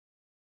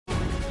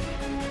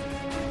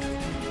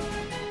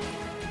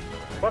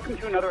Welcome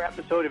to another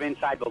episode of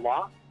Inside the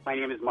Law. My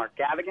name is Mark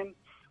Gavigan.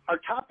 Our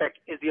topic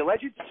is the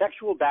alleged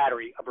sexual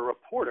battery of a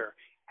reporter,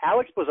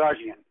 Alex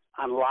Bozargian,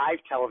 on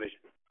live television.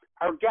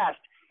 Our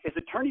guest is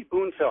attorney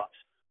Boone Phillips,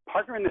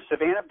 partner in the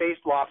Savannah-based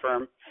law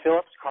firm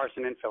Phillips,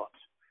 Carson & Phillips.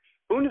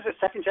 Boone is a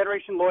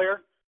second-generation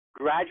lawyer,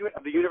 graduate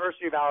of the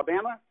University of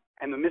Alabama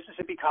and the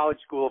Mississippi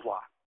College School of Law.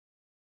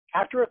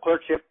 After a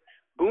clerkship,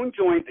 Boone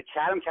joined the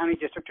Chatham County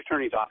District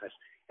Attorney's Office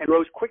and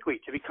rose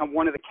quickly to become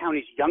one of the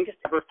county's youngest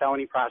ever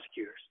felony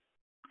prosecutors.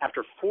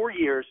 After 4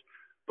 years,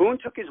 Boone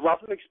took his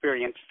wealth of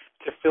experience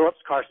to Phillips,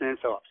 Carson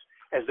 & Phillips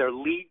as their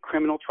lead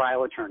criminal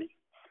trial attorney.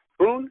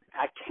 Boone,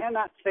 I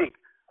cannot think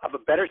of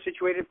a better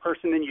situated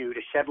person than you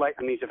to shed light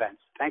on these events.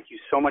 Thank you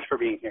so much for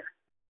being here.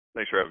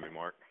 Thanks for having me,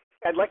 Mark.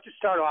 I'd like to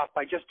start off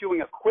by just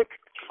doing a quick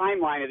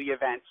timeline of the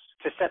events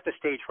to set the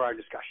stage for our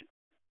discussion.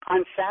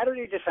 On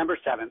Saturday, December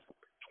 7th,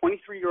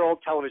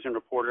 23-year-old television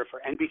reporter for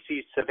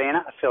NBC's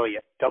Savannah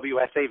affiliate,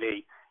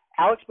 WSAV,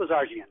 Alex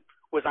Bozargian,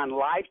 was on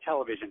live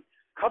television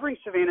covering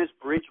Savannah's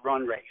Bridge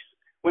Run race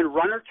when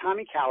runner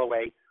Tommy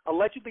Calloway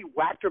allegedly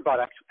whacked her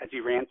buttocks as he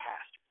ran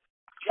past.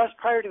 Just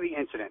prior to the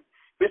incident,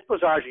 Ms.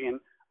 Bozargian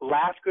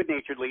laughed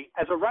good-naturedly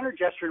as a runner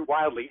gestured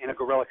wildly in a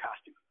gorilla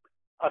costume.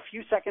 A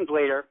few seconds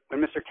later,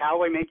 when Mr.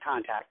 Calloway made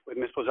contact with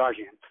Ms.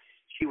 Bozargian,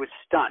 she was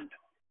stunned,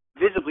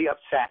 visibly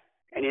upset,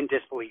 and in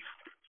disbelief.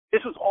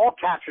 This was all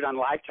captured on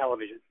live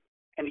television,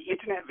 and the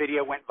internet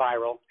video went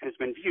viral and has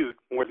been viewed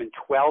more than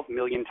 12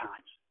 million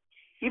times.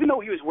 Even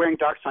though he was wearing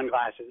dark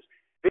sunglasses,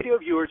 video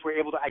viewers were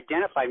able to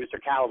identify Mr.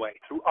 Calloway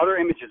through other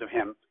images of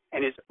him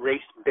and his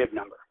race bib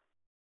number.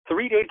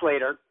 3 days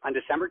later, on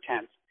December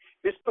 10th,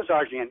 Ms.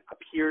 Bozargian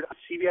appeared on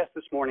CBS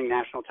This Morning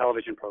national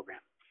television program,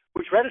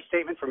 which read a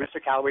statement from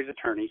Mr. Calloway's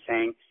attorney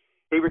saying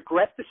they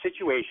regret the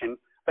situation,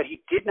 but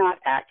he did not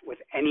act with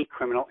any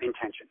criminal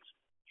intentions.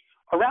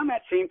 Around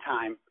that same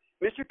time,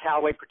 Mr.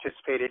 Calloway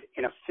participated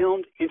in a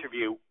filmed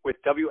interview with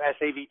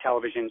WSAV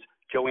Television's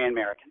Joanne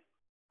Merican.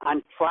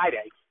 On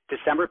Friday,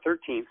 December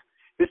 13th,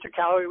 Mr.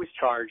 Calloway was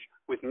charged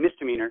with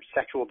misdemeanor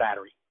sexual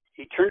battery.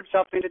 He turned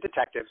himself into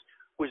detectives,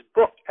 was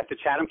booked at the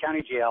Chatham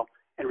County Jail,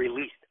 and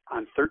released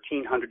on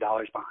 $1,300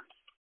 bond.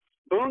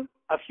 Boone,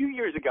 a few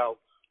years ago,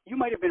 you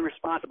might have been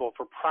responsible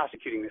for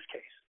prosecuting this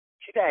case.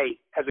 Today,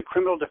 as a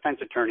criminal defense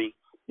attorney,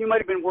 you might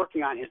have been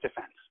working on his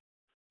defense.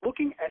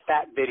 Looking at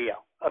that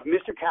video of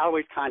Mr.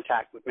 Calloway's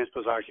contact with Ms.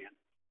 Bozargian,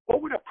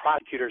 what would a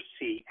prosecutor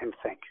see and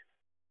think?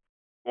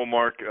 Well,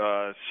 Mark,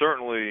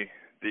 certainly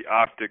the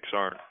optics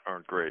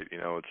aren't great. You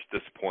know, it's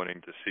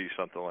disappointing to see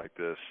something like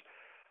this.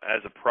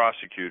 As a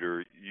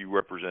prosecutor, you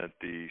represent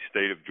the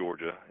state of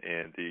Georgia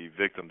and the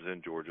victims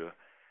in Georgia.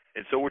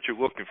 And so what you're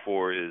looking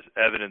for is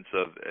evidence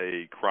of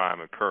a crime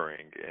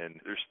occurring.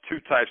 And there's two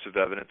types of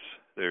evidence.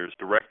 There's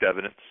direct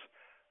evidence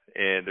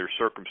and there's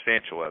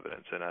circumstantial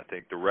evidence. And I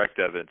think direct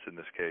evidence in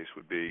this case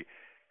would be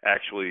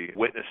actually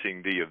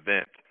witnessing the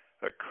event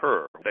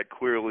occur. That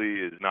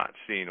clearly is not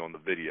seen on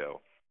the video.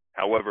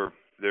 However,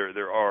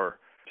 there are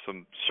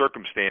some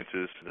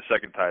circumstances. The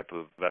second type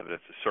of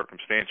evidence is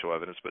circumstantial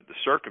evidence, but the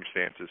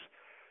circumstances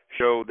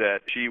show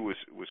that she was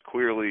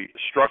clearly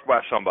struck by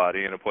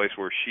somebody in a place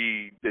where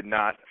she did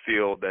not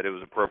feel that it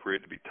was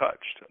appropriate to be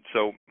touched.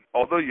 So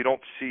although you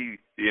don't see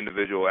the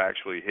individual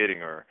actually hitting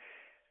her,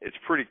 it's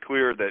pretty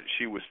clear that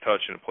she was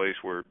touched in a place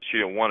where she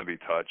didn't want to be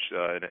touched,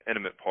 in an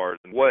intimate part.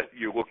 And what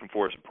you're looking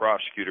for as a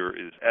prosecutor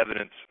is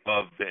evidence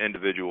of the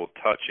individual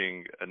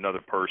touching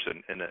another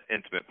person in an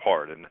intimate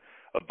part, and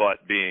a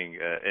butt being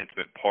an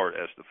intimate part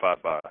as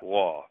defined by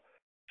law.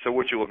 So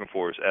what you're looking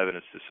for is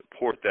evidence to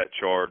support that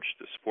charge,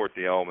 to support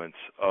the elements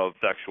of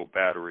sexual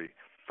battery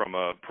from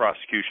a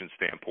prosecution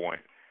standpoint.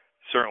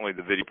 Certainly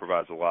the video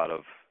provides a lot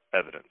of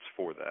evidence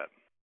for that.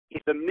 Is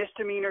the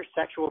misdemeanor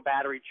sexual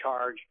battery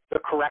charge the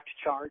correct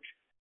charge?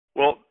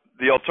 Well,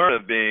 the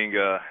alternative being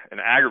an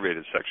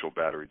aggravated sexual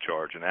battery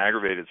charge. An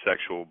aggravated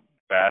sexual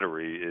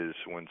battery is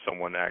when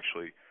someone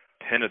actually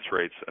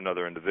penetrates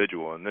another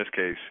individual. In this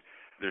case,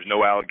 there's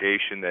no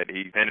allegation that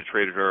he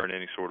penetrated her in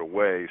any sort of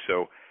way.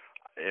 So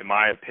in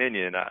my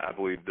opinion, I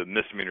believe the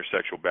misdemeanor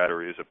sexual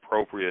battery is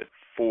appropriate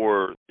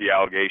for the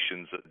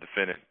allegations that the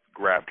defendant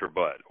grabbed her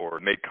butt or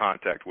made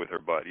contact with her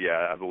butt.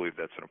 Yeah, I believe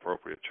that's an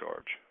appropriate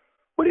charge.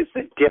 What is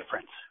the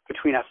difference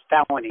between a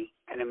felony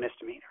and a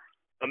misdemeanor?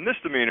 A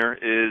misdemeanor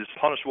is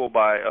punishable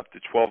by up to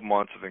 12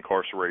 months of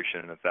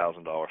incarceration and a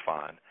 $1,000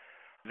 fine.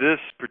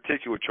 This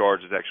particular charge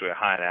is actually a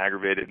high and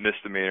aggravated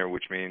misdemeanor,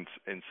 which means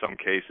in some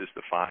cases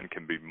the fine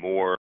can be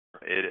more.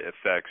 It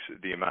affects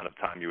the amount of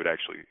time you would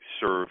actually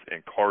serve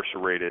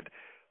incarcerated.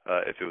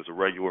 If it was a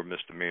regular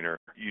misdemeanor,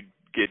 you'd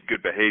get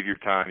good behavior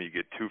time. You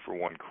get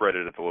 2-for-1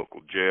 credit at the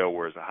local jail,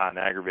 whereas a high and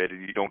aggravated,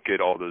 you don't get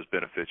all those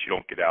benefits. You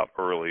don't get out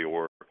early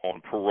or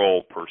on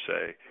parole per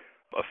se.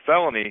 A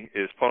felony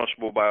is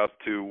punishable by up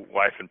to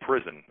life in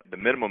prison. The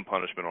minimum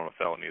punishment on a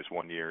felony is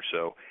 1 year.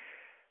 So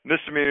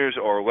misdemeanors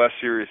are less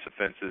serious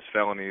offenses.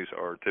 Felonies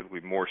are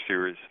typically more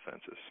serious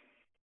offenses.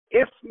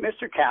 If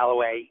Mr.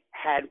 Calloway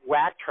had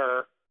whacked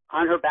her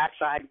on her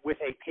backside with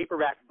a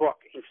paperback book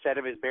instead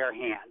of his bare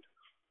hand,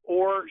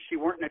 or she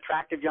weren't an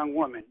attractive young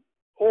woman,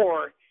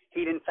 or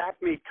he'd in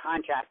fact made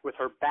contact with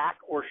her back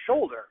or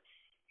shoulder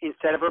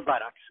instead of her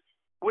buttocks,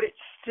 would it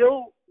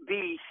still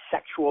be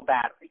sexual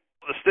battery?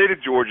 The state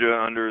of Georgia,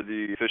 under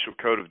the official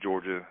code of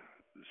Georgia,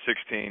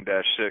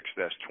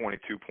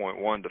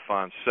 16-6-22.1,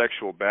 defines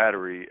sexual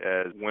battery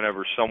as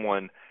whenever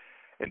someone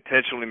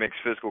intentionally makes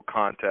physical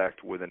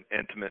contact with an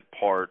intimate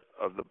part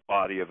of the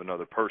body of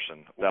another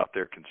person without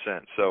their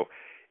consent. So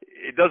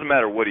it doesn't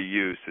matter what he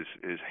used,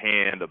 his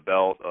hand, a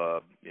belt,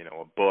 a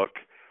book,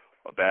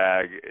 a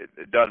bag.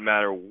 It doesn't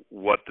matter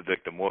what the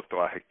victim looked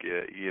like.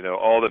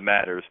 All that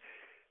matters,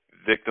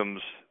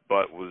 victim's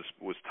butt was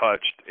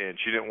touched, and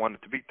she didn't want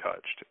it to be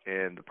touched.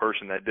 And the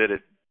person that did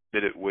it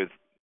with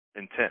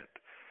intent.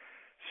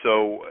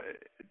 So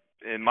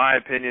in my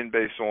opinion,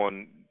 based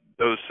on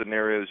those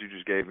scenarios you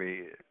just gave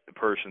me, the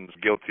person's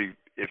guilty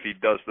if he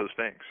does those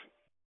things.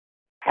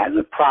 As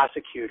a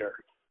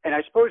prosecutor, and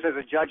I suppose as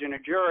a judge and a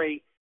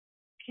jury,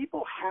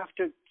 people have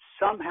to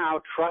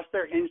somehow trust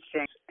their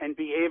instincts and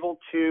be able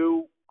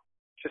to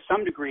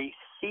some degree,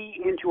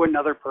 see into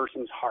another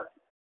person's heart.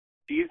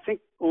 Do you think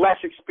less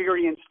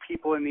experienced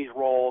people in these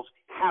roles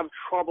have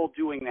trouble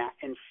doing that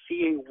and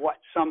seeing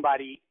what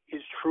somebody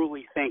is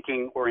truly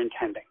thinking or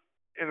intending?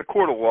 In the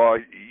court of law,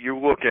 you're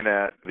looking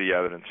at the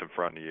evidence in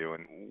front of you,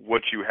 and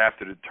what you have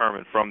to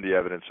determine from the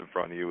evidence in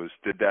front of you is,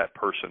 did that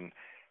person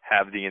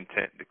have the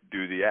intent to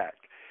do the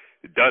act?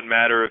 It doesn't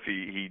matter if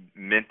he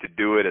meant to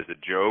do it as a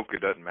joke. It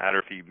doesn't matter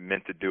if he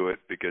meant to do it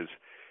because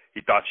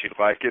he thought she'd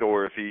like it,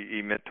 or if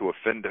he meant to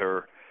offend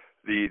her.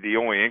 The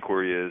only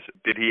inquiry is,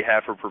 did he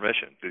have her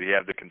permission? Did he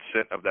have the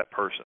consent of that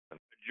person? The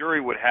jury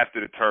would have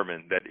to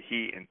determine that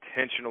he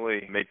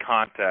intentionally made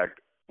contact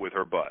with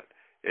her butt,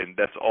 and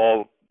that's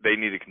all they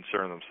need to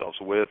concern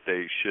themselves with.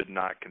 They should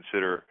not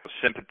consider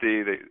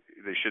sympathy.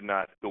 They should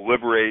not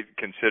deliberate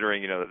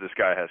considering, that this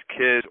guy has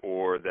kids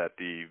or that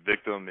the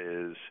victim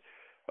is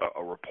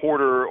a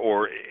reporter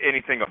or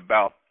anything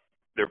about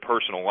their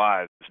personal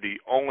lives. The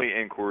only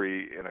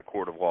inquiry in a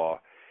court of law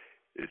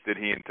is, did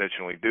he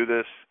intentionally do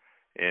this,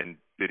 and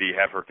did he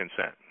have her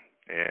consent?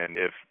 And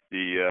if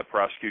the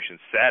prosecution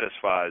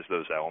satisfies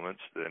those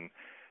elements, then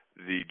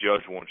the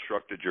judge will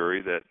instruct the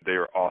jury that they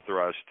are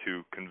authorized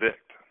to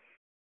convict.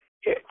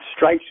 It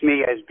strikes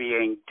me as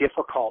being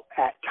difficult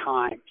at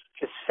times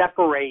to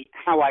separate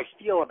how I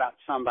feel about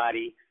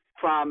somebody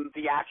from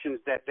the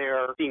actions that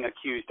they're being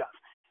accused of.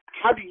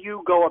 How do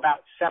you go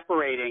about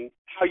separating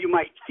how you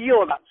might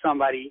feel about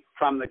somebody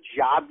from the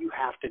job you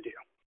have to do?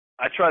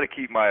 I try to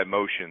keep my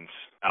emotions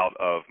out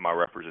of my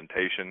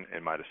representation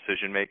and my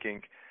decision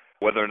making.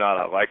 Whether or not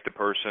I like the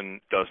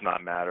person does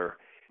not matter.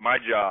 My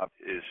job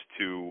is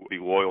to be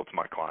loyal to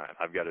my client.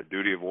 I've got a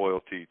duty of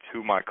loyalty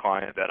to my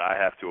client that I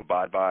have to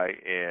abide by,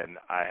 and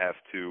I have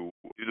to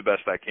do the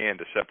best I can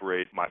to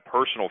separate my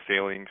personal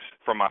feelings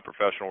from my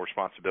professional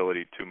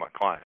responsibility to my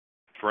client.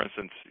 For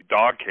instance,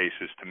 dog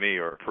cases to me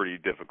are pretty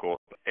difficult.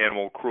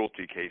 Animal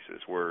cruelty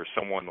cases where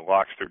someone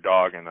locks their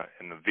dog in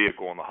the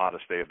vehicle on the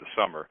hottest day of the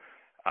summer.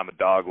 I'm a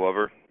dog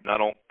lover, and I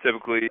don't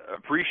typically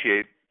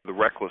appreciate the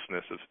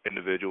recklessness of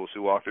individuals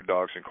who lock their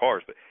dogs in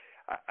cars, but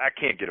I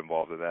can't get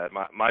involved in that.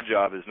 My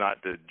job is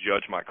not to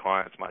judge my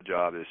clients. My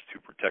job is to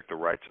protect the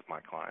rights of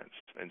my clients.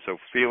 And so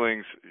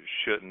feelings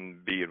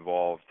shouldn't be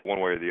involved one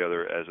way or the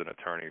other as an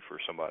attorney for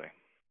somebody.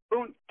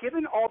 Boone,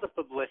 given all the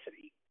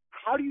publicity,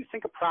 how do you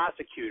think a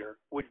prosecutor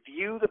would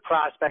view the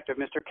prospect of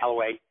Mr.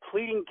 Calloway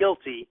pleading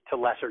guilty to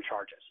lesser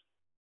charges?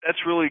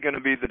 That's really going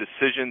to be the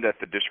decision that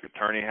the district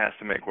attorney has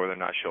to make, whether or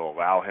not she'll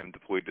allow him to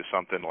plead to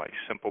something like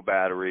simple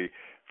battery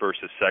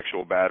versus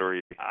sexual battery.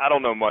 I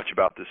don't know much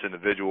about this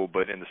individual,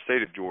 but in the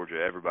state of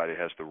Georgia, everybody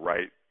has the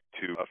right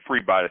to a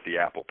free bite at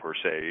the apple, per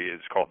se.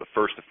 It's called the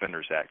First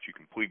Offenders Act. You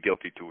can plead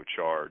guilty to a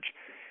charge,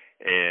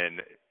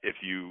 and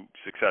if you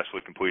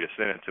successfully complete a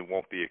sentence, it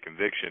won't be a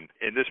conviction.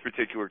 In this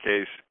particular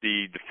case,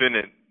 the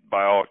defendant,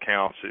 by all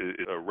accounts,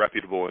 is a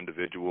reputable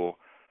individual.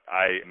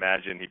 I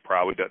imagine he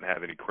probably doesn't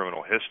have any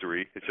criminal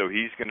history, and so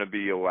he's going to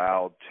be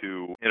allowed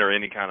to enter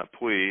any kind of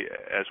plea,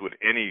 as would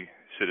any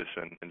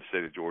citizen in the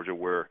state of Georgia,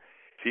 where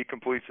if he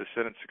completes a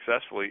sentence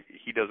successfully,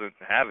 he doesn't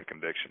have a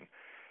conviction.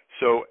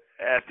 So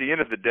at the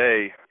end of the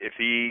day, if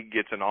he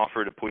gets an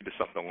offer to plead to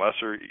something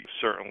lesser,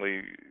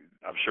 certainly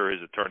I'm sure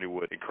his attorney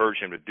would encourage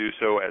him to do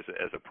so. As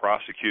a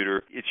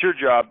prosecutor, it's your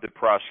job to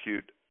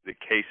prosecute the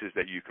cases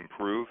that you can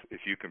prove.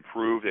 If you can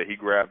prove that he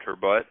grabbed her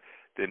butt,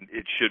 then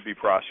it should be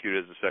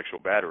prosecuted as a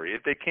sexual battery.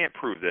 If they can't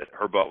prove that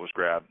her butt was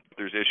grabbed, if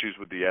there's issues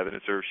with the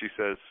evidence, or if she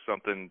says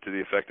something to the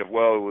effect of,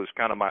 well, it was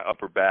kind of my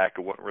upper back,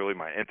 it wasn't really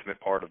my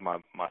intimate part of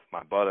my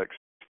buttocks,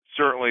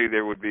 certainly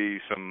there would be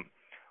some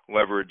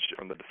leverage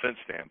from the defense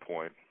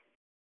standpoint.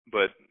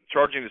 But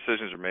charging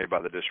decisions are made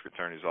by the district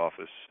attorney's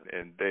office,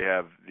 and they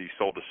have the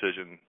sole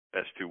decision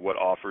as to what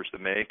offers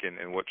to make and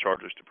what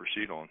charges to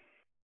proceed on.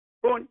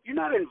 Boone, you're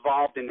not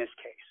involved in this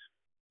case.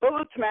 But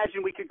let's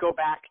imagine we could go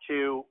back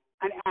to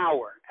an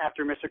hour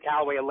after Mr.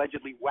 Calloway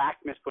allegedly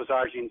whacked Ms.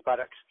 Bozargian's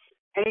buttocks,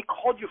 and he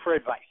called you for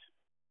advice.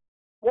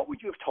 What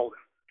would you have told him?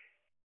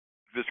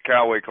 Mr.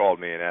 Calloway called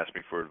me and asked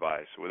me for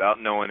advice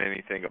without knowing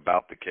anything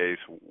about the case,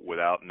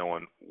 without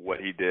knowing what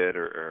he did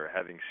or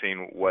having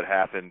seen what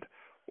happened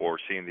or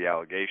seeing the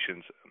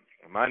allegations,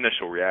 my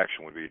initial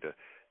reaction would be to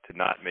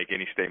not make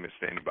any statements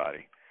to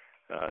anybody,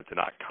 to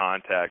not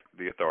contact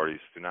the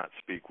authorities, to not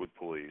speak with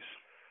police,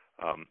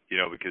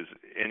 because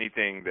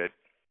anything that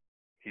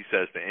he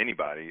says to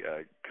anybody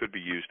could be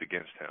used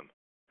against him.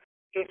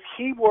 If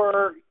he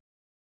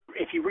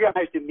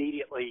realized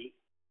immediately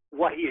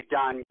what he had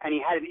done and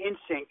he had an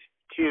instinct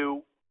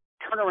to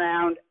turn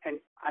around and,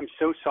 I'm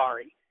so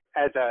sorry,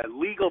 as a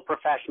legal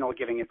professional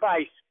giving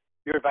advice,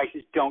 your advice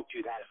is don't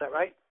do that. Is that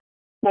right?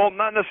 Well,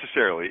 not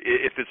necessarily.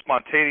 If it's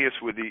spontaneous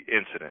with the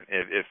incident,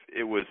 if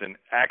it was an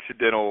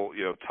accidental,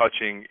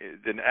 touching,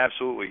 then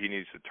absolutely he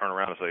needs to turn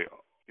around and say,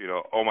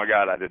 oh my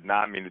God, I did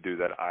not mean to do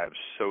that. I am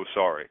so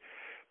sorry.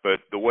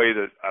 But the way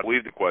that I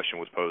believe the question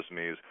was posed to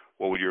me is,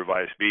 what would your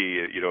advice be,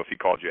 if he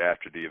called you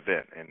after the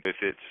event? And if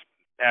it's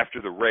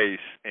after the race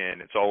and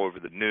it's all over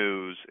the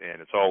news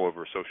and it's all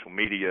over social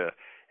media,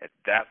 at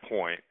that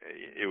point,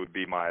 it would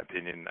be my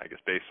opinion, I guess,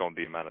 based on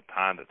the amount of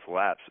time that's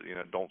lapsed,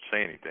 don't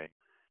say anything.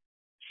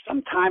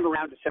 Sometime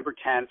around December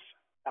 10th,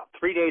 about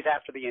 3 days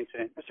after the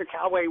incident, Mr.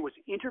 Callaway was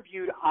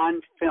interviewed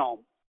on film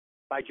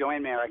by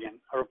Joanne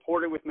Merrigan, a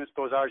reporter with Ms.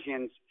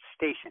 Bozargian's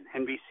station,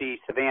 NBC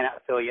Savannah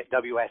affiliate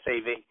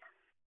WSAV.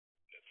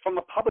 From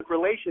a public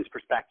relations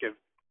perspective,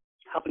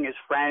 helping his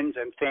friends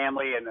and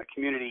family and the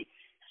community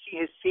see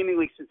his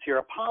seemingly sincere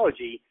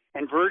apology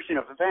and version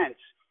of events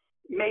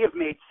may have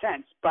made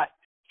sense, but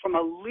from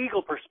a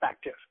legal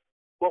perspective,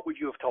 what would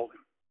you have told him?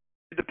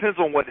 It depends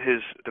on what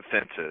his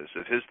defense is.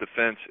 If his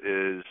defense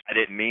is, I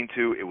didn't mean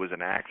to, it was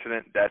an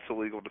accident, that's a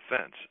legal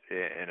defense.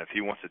 And if he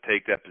wants to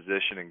take that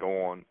position and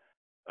go on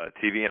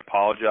TV and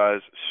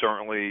apologize,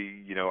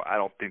 certainly, I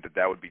don't think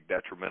that would be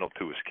detrimental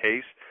to his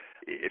case.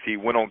 If he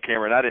went on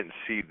camera, and I didn't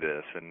see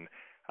this, and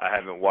I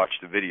haven't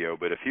watched the video,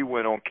 but if he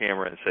went on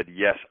camera and said,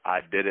 yes,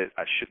 I did it,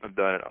 I shouldn't have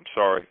done it, I'm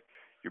sorry,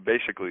 you're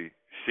basically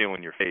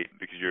sealing your fate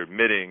because you're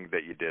admitting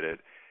that you did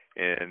it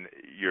and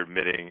you're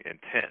admitting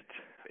intent.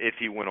 If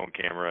he went on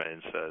camera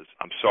and says,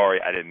 I'm sorry,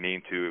 I didn't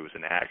mean to, it was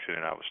an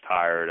accident, I was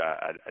tired,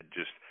 I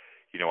just,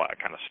 I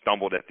kind of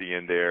stumbled at the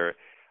end there,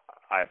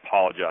 I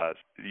apologize.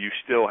 You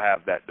still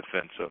have that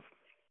defense of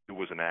it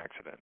was an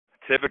accident.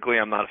 Typically,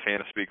 I'm not a fan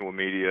of speaking with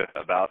media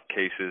about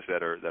cases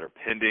that are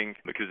pending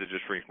because it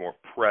just brings more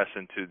press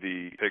into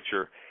the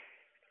picture.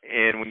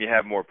 And when you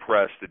have more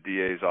press, the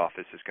DA's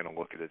office is going to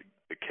look at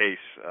the case,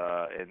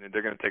 and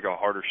they're going to take a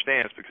harder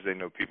stance because they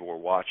know people are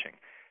watching.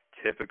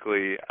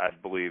 Typically, I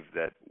believe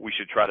that we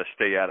should try to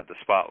stay out of the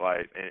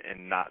spotlight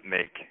and not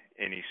make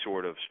any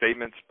sort of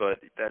statements,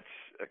 but that's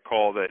a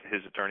call that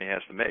his attorney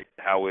has to make.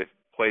 How it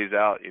plays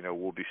out,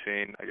 we'll be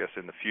seeing, I guess,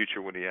 in the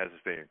future when he has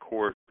his day in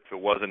court. If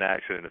it was an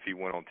accident, if he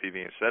went on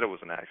TV and said it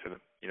was an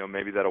accident,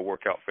 maybe that'll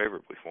work out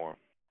favorably for him.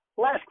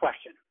 Last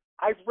question.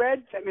 I've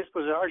read that Ms.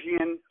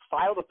 Bozargian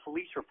filed a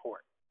police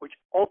report, which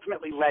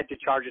ultimately led to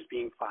charges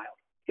being filed.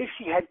 If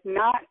she had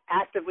not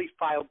actively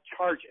filed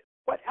charges,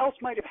 what else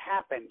might have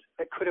happened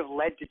that could have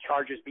led to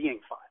charges being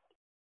filed?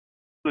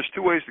 There's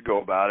two ways to go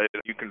about it.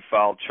 You can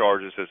file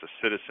charges as a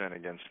citizen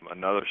against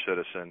another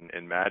citizen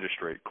in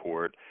magistrate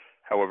court.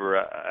 However,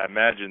 I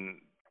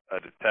imagine a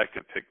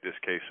detective picked this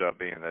case up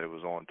being that it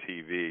was on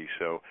TV.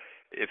 So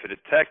if a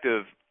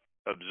detective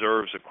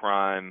observes a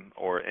crime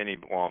or any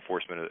law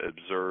enforcement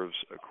observes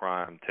a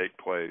crime take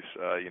place,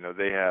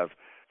 they have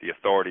the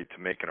authority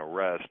to make an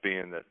arrest,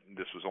 being that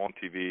this was on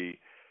TV.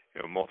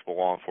 Multiple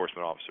law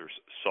enforcement officers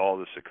saw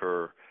this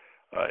occur.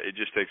 It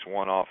just takes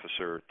one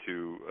officer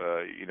to,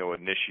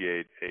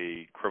 initiate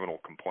a criminal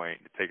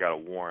complaint, to take out a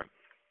warrant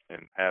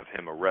and have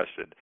him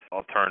arrested.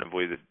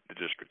 Alternatively, the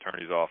district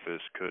attorney's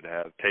office could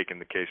have taken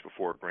the case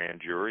before a grand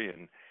jury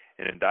and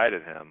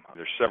indicted him.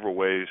 There's several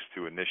ways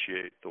to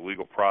initiate the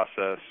legal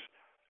process.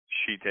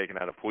 She taking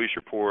out a police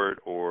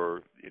report,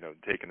 or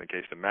taking the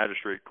case to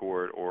magistrate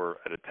court, or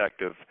a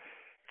detective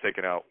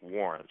taking out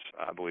warrants,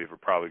 I believe, are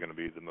probably going to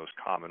be the most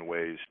common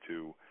ways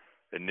to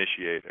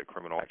initiate a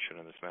criminal action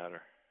in this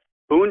matter.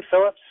 Boone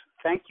Phillips,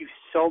 thank you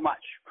so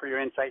much for your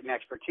insight and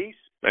expertise.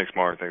 Thanks,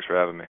 Mark. Thanks for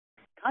having me.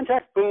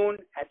 Contact Boone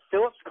at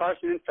Phillips,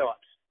 Carson &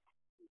 Phillips,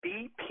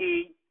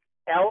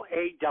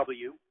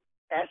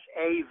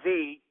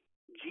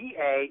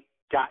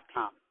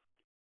 BPLAWSAVGA.com,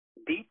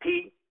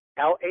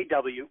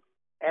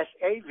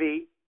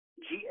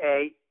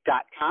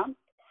 BPLAWSAVGA.com,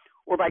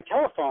 or by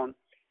telephone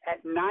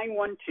at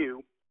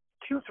 912-232-0081.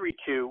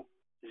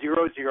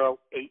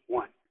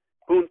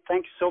 Boone,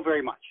 thanks so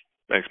very much.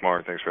 Thanks,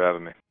 Mark. Thanks for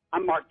having me.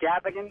 I'm Mark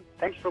Gavigan.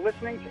 Thanks for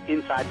listening to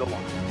Inside the Law.